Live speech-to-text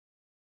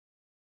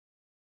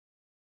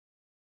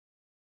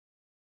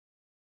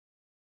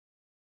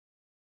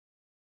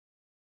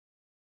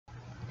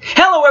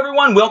Hello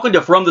everyone, welcome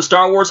to From the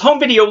Star Wars Home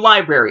Video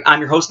Library.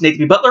 I'm your host, Nathan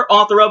B. Butler,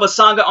 author of A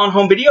Saga on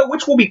Home Video,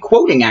 which we'll be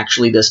quoting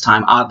actually this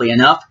time, oddly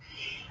enough.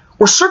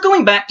 We're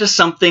circling back to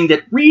something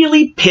that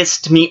really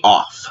pissed me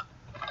off.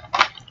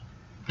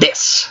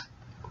 This.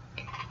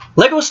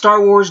 Lego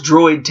Star Wars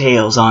Droid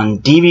Tales on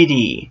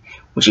DVD,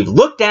 which you've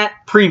looked at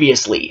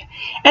previously.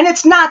 And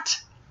it's not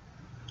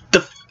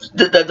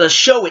the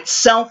show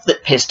itself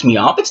that pissed me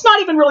off. It's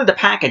not even really the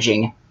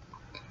packaging.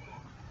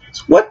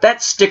 It's what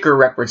that sticker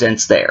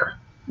represents there.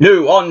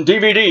 New on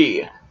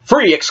DVD.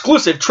 Free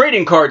exclusive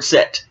trading card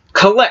set.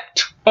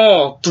 Collect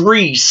all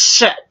 3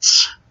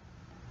 sets.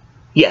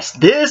 Yes,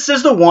 this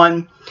is the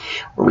one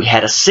where we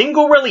had a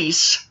single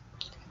release,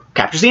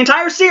 captures the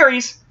entire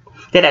series,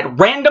 that had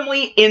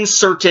randomly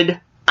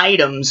inserted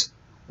items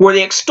where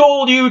they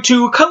extolled you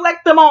to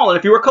collect them all. And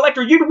if you were a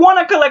collector, you'd want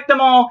to collect them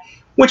all,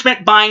 which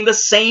meant buying the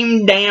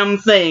same damn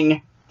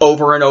thing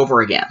over and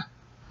over again.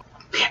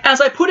 As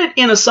I put it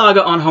in A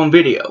Saga on Home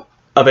Video,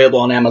 available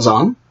on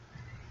Amazon,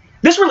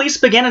 this release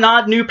began an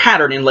odd new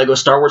pattern in LEGO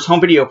Star Wars Home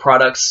Video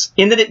products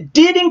in that it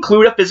did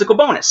include a physical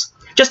bonus,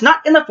 just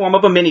not in the form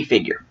of a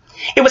minifigure.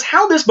 It was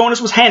how this bonus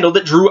was handled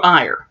that drew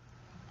ire.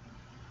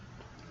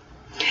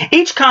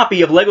 Each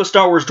copy of LEGO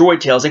Star Wars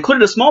Droid Tales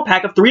included a small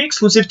pack of 3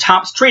 exclusive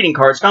Topps trading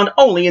cards found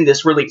only in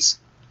this release.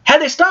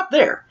 Had they stopped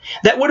there,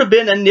 that would have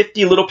been a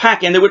nifty little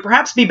pack-in that would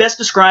perhaps be best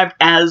described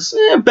as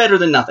better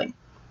than nothing.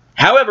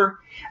 However,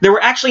 there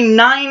were actually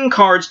 9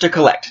 cards to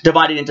collect,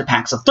 divided into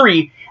packs of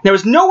 3. There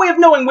was no way of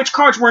knowing which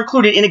cards were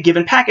included in a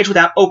given package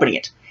without opening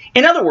it.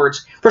 In other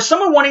words, for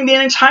someone wanting the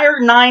entire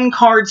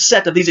 9-card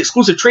set of these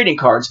exclusive trading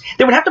cards,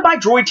 they would have to buy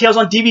Droid Tales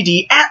on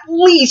DVD at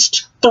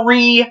least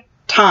 3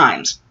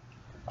 times.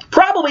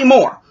 Probably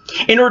more,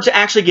 in order to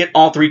actually get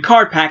all 3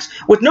 card packs,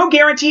 with no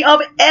guarantee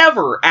of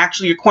ever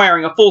actually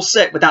acquiring a full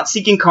set without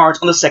seeking cards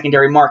on the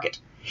secondary market.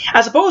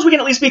 I suppose we can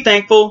at least be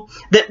thankful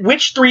that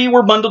which 3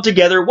 were bundled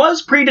together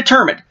was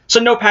predetermined, so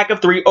no pack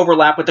of 3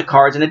 overlap with the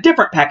cards in a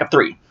different pack of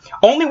 3.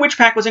 Only which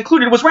pack was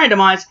included was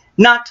randomized,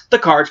 not the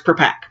cards per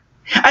pack.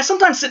 I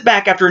sometimes sit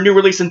back after a new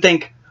release and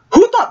think,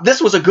 who thought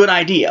this was a good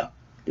idea?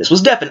 This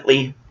was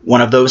definitely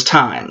one of those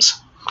times.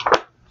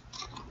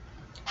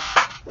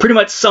 Pretty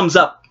much sums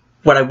up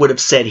what I would have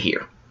said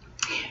here.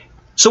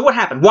 So what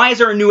happened? Why is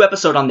there a new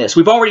episode on this?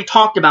 We've already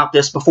talked about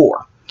this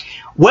before.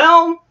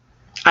 Well,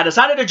 I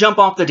decided to jump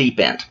off the deep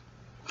end.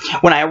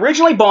 When I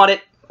originally bought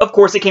it, of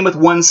course, it came with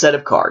 1 set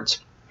of cards.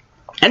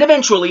 And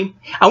eventually,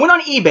 I went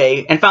on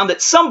eBay and found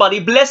that somebody,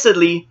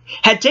 blessedly,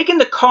 had taken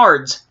the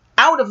cards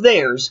out of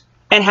theirs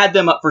and had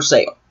them up for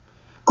sale.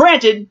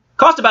 Granted,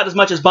 cost about as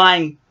much as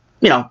buying,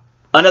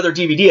 another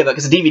DVD of it,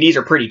 because the DVDs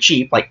are pretty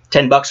cheap, like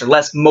 $10 or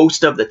less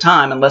most of the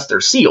time, unless they're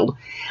sealed.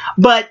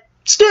 But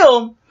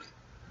still,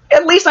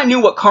 at least I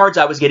knew what cards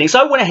I was getting, so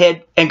I went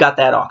ahead and got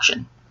that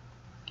auction.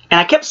 And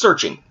I kept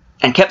searching,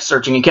 and kept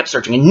searching, and kept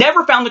searching, and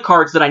never found the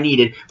cards that I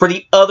needed for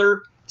the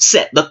other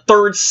set, the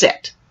 3rd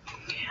set.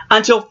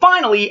 Until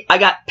finally, I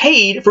got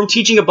paid from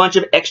teaching a bunch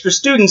of extra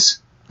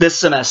students this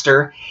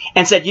semester,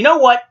 and said, you know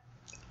what?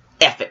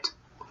 F it.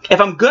 If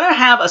I'm going to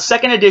have a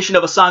 2nd edition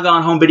of A Saga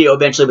on Home Video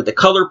eventually with the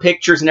color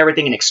pictures and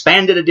everything, an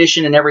expanded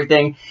edition and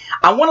everything,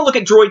 I want to look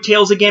at Droid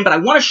Tales again, but I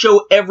want to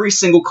show every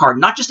single card,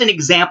 not just an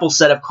example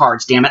set of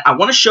cards, damn it. I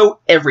want to show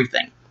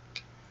everything.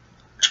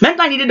 Which meant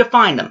I needed to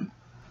find them.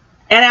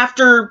 And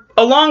after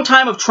a long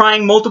time of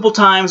trying multiple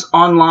times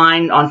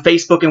online, on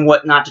Facebook and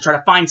whatnot, to try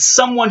to find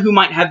someone who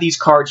might have these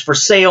cards for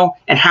sale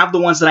and have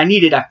the ones that I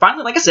needed, I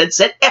finally, like I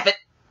said F it,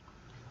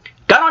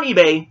 got on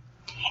eBay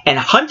and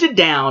hunted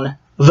down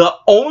the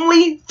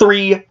only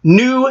 3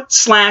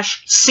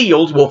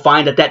 new/sealed, we'll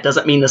find that that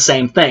doesn't mean the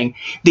same thing,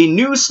 the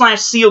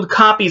new/sealed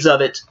copies of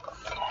it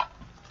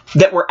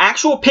that were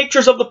actual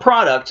pictures of the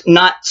product,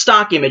 not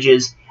stock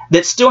images,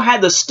 that still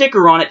had the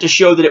sticker on it to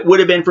show that it would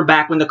have been for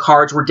back when the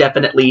cards were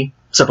definitely,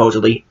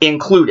 supposedly,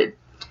 included.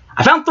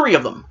 I found 3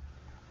 of them.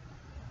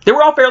 They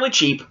were all fairly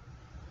cheap,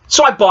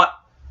 so I bought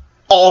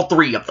all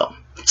 3 of them.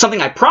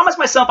 Something I promised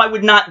myself I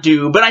would not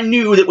do, but I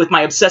knew that with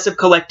my obsessive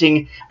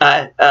collecting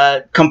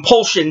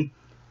compulsion,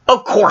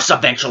 of course,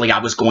 eventually I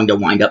was going to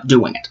wind up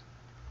doing it.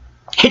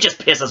 It just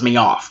pisses me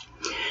off.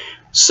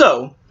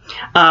 So,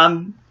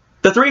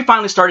 the 3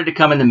 finally started to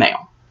come in the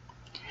mail.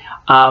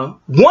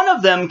 One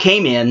of them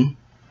came in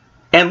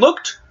and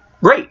looked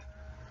great,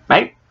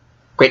 right?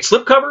 Great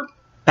slipcover,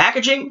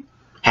 packaging,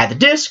 had the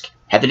disc,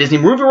 had the Disney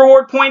Movie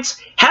Reward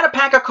points, had a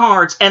pack of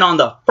cards, and on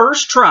the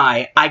first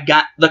try, I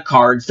got the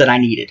cards that I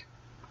needed.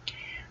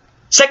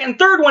 2nd and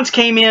 3rd ones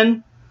came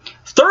in.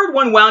 3rd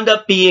one wound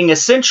up being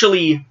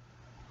essentially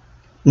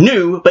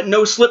new, but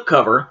no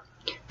slipcover,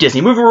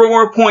 Disney Movie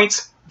Reward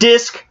points,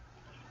 disc,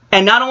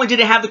 and not only did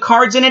it have the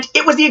cards in it,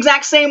 it was the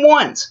exact same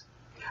ones.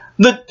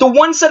 The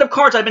 1 set of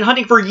cards I'd been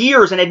hunting for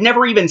years and had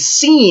never even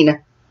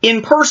seen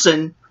in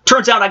person,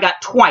 turns out I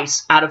got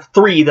twice out of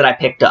 3 that I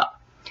picked up.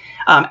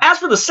 As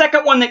for the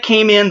 2nd one that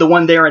came in, the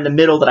one there in the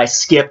middle that I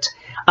skipped,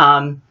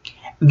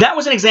 that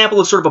was an example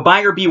of sort of a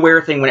buyer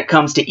beware thing when it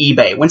comes to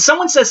eBay. When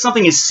someone says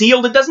something is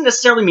sealed, it doesn't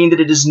necessarily mean that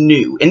it is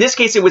new. In this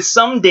case, it was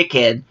some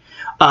dickhead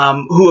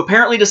who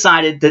apparently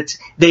decided that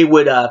they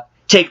would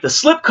take the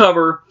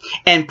slipcover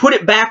and put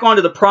it back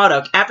onto the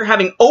product after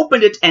having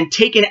opened it and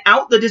taken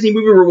out the Disney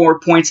Movie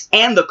Reward points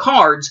and the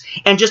cards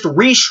and just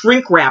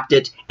re-shrink wrapped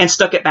it and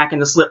stuck it back in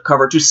the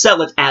slipcover to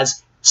sell it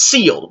as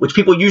sealed, which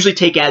people usually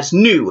take as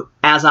new,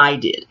 as I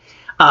did.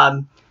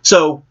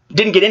 So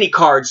didn't get any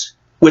cards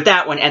with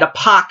that one, and a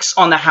pox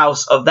on the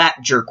house of that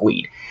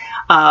jerkweed.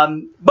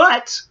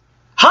 But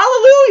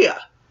hallelujah!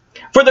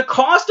 For the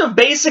cost of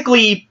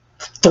basically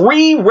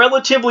 3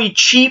 relatively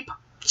cheap,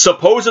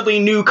 supposedly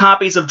new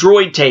copies of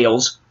Droid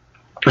Tales,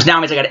 which now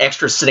means I got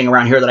extras sitting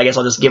around here that I guess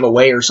I'll just give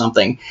away or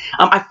something,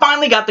 I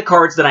finally got the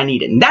cards that I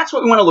needed. And that's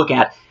what we want to look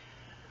at.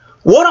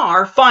 What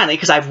are, finally,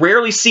 because I've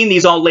rarely seen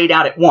these all laid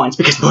out at once,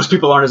 because most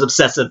people aren't as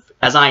obsessive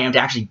as I am to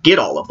actually get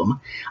all of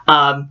them,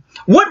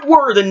 what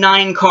were the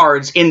 9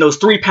 cards in those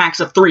 3 packs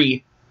of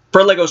 3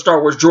 for LEGO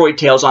Star Wars Droid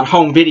Tales on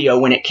home video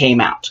when it came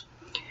out?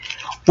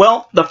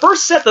 Well, the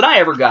first set that I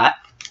ever got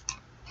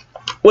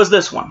was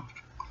this one.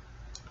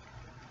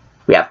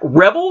 We have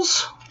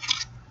Rebels.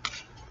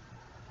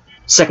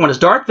 Second one is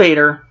Darth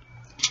Vader.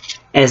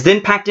 And is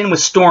then packed in with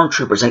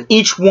Stormtroopers. And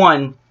each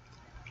one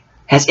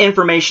has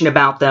information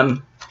about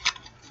them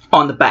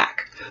on the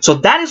back. So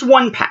that is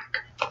one pack.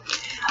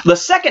 The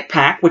second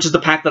pack, which is the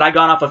pack that I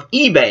got off of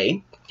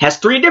eBay, has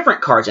 3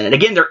 different cards in it.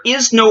 Again, there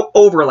is no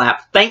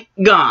overlap, thank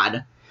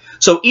God.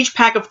 So each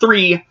pack of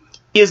 3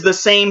 is the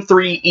same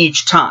 3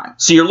 each time.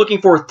 So you're looking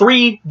for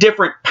 3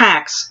 different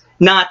packs,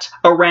 not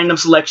a random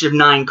selection of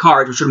 9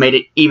 cards, which would have made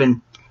it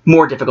even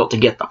more difficult to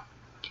get them.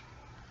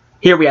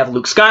 Here we have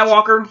Luke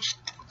Skywalker,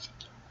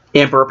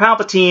 Emperor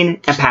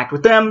Palpatine, and packed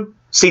with them,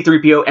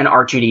 C-3PO and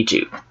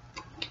R2-D2.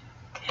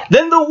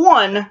 Then the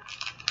one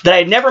that I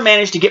had never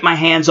managed to get my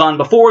hands on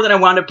before that I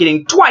wound up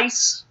getting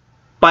twice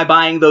by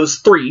buying those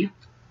 3.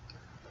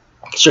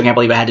 Sure can't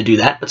believe I had to do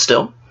that, but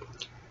still.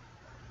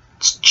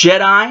 It's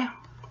Jedi,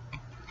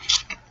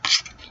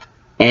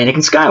 Anakin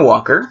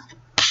Skywalker,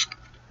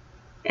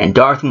 and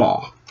Darth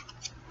Maul.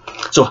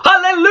 So,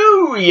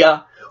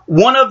 hallelujah!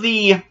 One of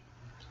the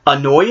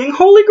annoying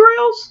Holy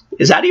Grails?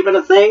 Is that even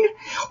a thing?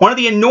 One of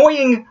the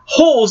annoying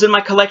holes in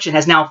my collection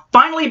has now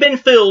finally been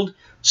filled,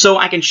 so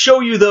I can show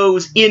you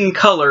those in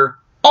color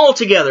all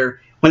together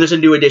when there's a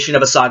new edition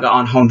of a saga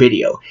on home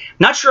video.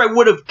 Not sure I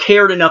would have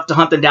cared enough to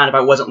hunt them down if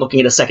I wasn't looking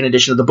at a second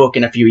edition of the book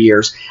in a few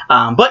years.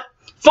 But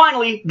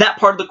finally, that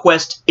part of the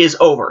quest is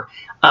over.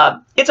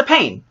 It's a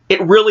pain.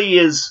 It really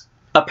is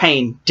a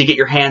pain to get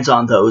your hands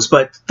on those,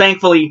 but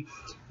thankfully,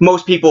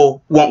 most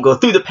people won't go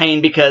through the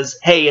pain because,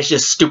 hey, it's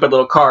just stupid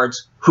little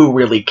cards. Who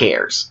really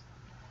cares?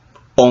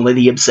 Only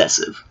the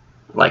obsessive.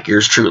 Like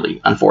yours truly,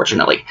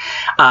 unfortunately.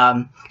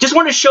 Just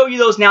wanted to show you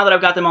those now that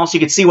I've got them all so you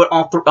can see what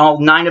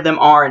all 9 of them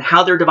are and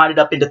how they're divided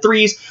up into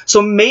 3s.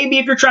 So maybe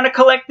if you're trying to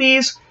collect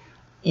these,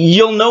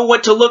 you'll know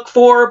what to look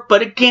for.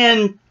 But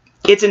again,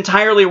 it's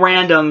entirely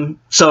random,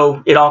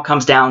 so it all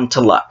comes down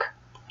to luck.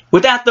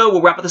 With that, though,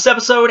 we'll wrap up this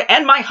episode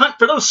and my hunt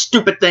for those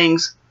stupid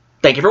things.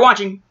 Thank you for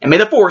watching, and may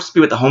the Force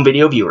be with the home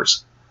video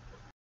viewers.